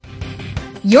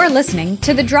You're listening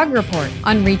to The Drug Report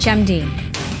on ReachMD,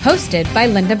 hosted by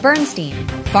Linda Bernstein,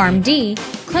 Pharm.D,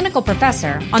 clinical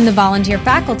professor on the volunteer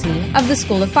faculty of the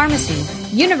School of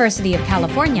Pharmacy, University of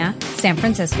California, San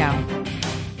Francisco.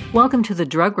 Welcome to The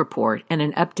Drug Report and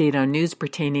an update on news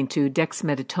pertaining to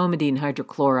dexmedetomidine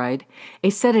hydrochloride, a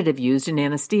sedative used in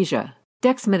anesthesia.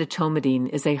 Dexmedetomidine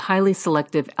is a highly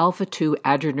selective alpha-2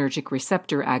 adrenergic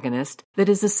receptor agonist that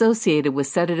is associated with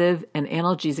sedative and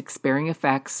analgesic-sparing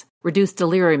effects, reduced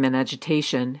delirium and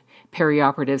agitation,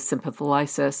 perioperative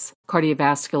sympatholysis,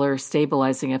 cardiovascular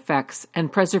stabilizing effects,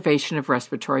 and preservation of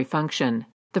respiratory function.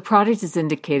 The product is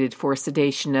indicated for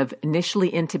sedation of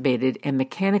initially intubated and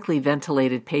mechanically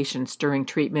ventilated patients during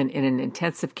treatment in an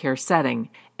intensive care setting,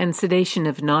 and sedation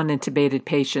of non-intubated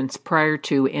patients prior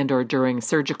to and/or during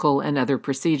surgical and other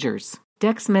procedures.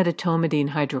 Dexmedetomidine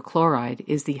hydrochloride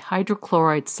is the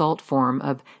hydrochloride salt form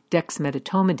of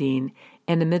dexmedetomidine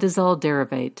and imidazole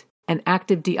derivate, an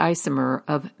active diisomer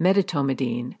of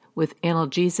medetomidine with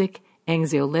analgesic,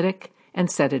 anxiolytic,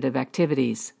 and sedative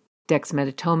activities.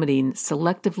 Dexmedetomidine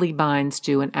selectively binds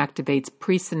to and activates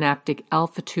presynaptic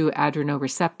alpha-2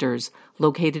 adrenoreceptors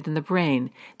located in the brain,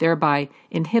 thereby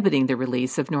inhibiting the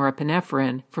release of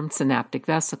norepinephrine from synaptic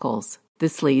vesicles.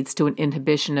 This leads to an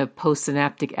inhibition of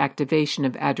postsynaptic activation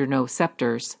of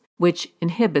adrenoceptors, which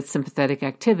inhibits sympathetic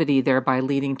activity, thereby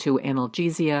leading to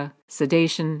analgesia,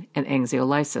 sedation, and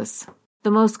anxiolysis. The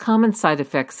most common side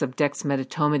effects of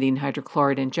dexmedetomidine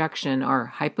hydrochloride injection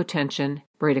are hypotension,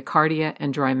 bradycardia,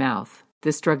 and dry mouth.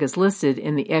 This drug is listed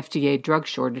in the FDA drug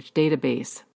shortage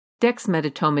database.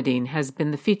 Dexmedetomidine has been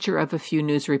the feature of a few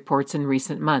news reports in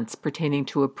recent months pertaining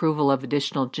to approval of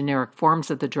additional generic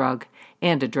forms of the drug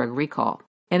and a drug recall.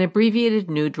 An abbreviated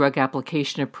new drug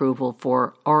application approval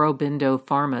for Aurobindo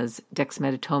Pharma's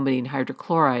dexmedetomidine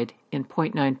hydrochloride in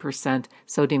 0.9%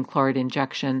 sodium chloride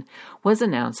injection was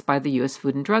announced by the U.S.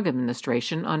 Food and Drug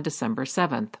Administration on December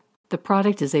 7th. The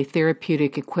product is a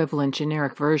therapeutic equivalent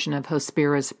generic version of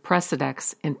Hospira's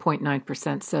Precedex in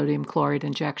 0.9% sodium chloride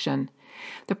injection.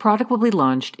 The product will be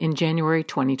launched in January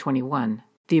 2021.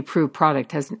 The approved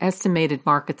product has an estimated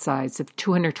market size of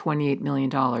 $228 million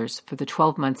for the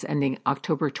 12 months ending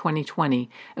October 2020,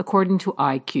 according to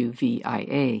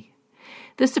IQVIA.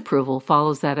 This approval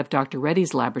follows that of Dr.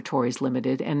 Reddy's Laboratories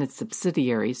Limited and its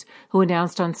subsidiaries, who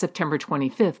announced on September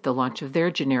 25th the launch of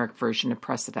their generic version of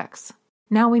Precedex.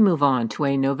 Now we move on to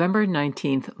a November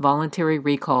 19th voluntary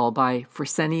recall by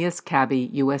Fresenius Kabi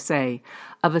USA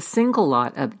of a single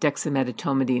lot of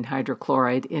dexmedetomidine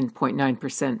hydrochloride in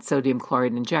 0.9% sodium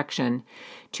chloride injection,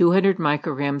 200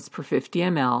 micrograms per 50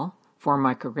 ml, 4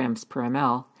 micrograms per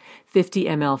ml, 50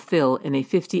 ml fill in a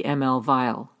 50 ml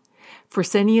vial.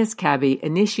 Fresenius Kabi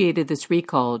initiated this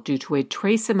recall due to a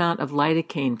trace amount of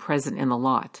lidocaine present in the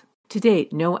lot. To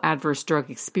date, no adverse drug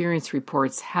experience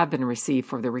reports have been received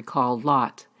for the recalled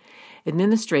lot.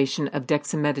 Administration of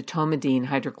dexmedetomidine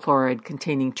hydrochloride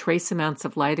containing trace amounts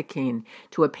of lidocaine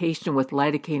to a patient with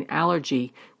lidocaine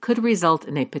allergy could result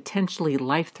in a potentially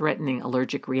life-threatening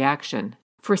allergic reaction.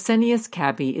 Fresenius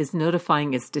Kabi is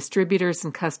notifying its distributors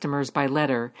and customers by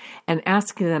letter and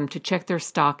asking them to check their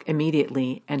stock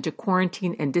immediately and to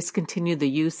quarantine and discontinue the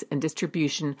use and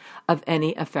distribution of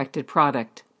any affected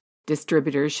product.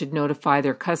 Distributors should notify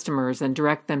their customers and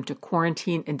direct them to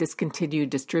quarantine and discontinue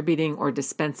distributing or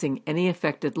dispensing any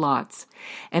affected lots,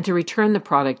 and to return the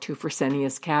product to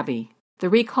Fresenius Kabi. The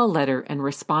recall letter and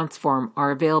response form are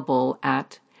available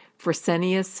at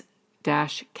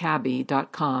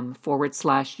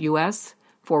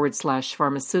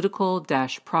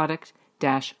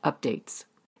fresenius-kabi.com/US/pharmaceutical-product-updates.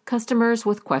 Customers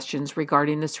with questions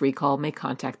regarding this recall may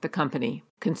contact the company.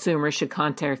 Consumers should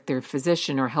contact their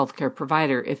physician or healthcare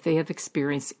provider if they have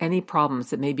experienced any problems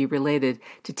that may be related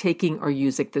to taking or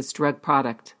using this drug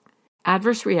product.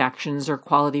 Adverse reactions or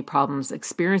quality problems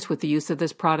experienced with the use of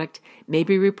this product may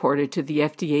be reported to the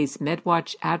FDA's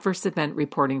MedWatch Adverse Event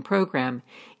Reporting Program,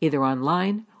 either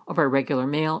online or by regular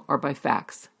mail or by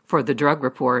fax. For the Drug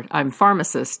Report, I'm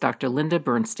pharmacist Dr. Linda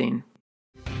Bernstein.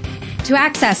 To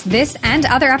access this and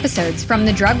other episodes from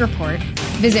The Drug Report,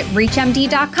 visit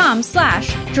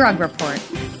reachmd.com/drugreport,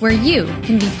 where you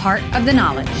can be part of the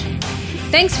knowledge.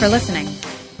 Thanks for listening.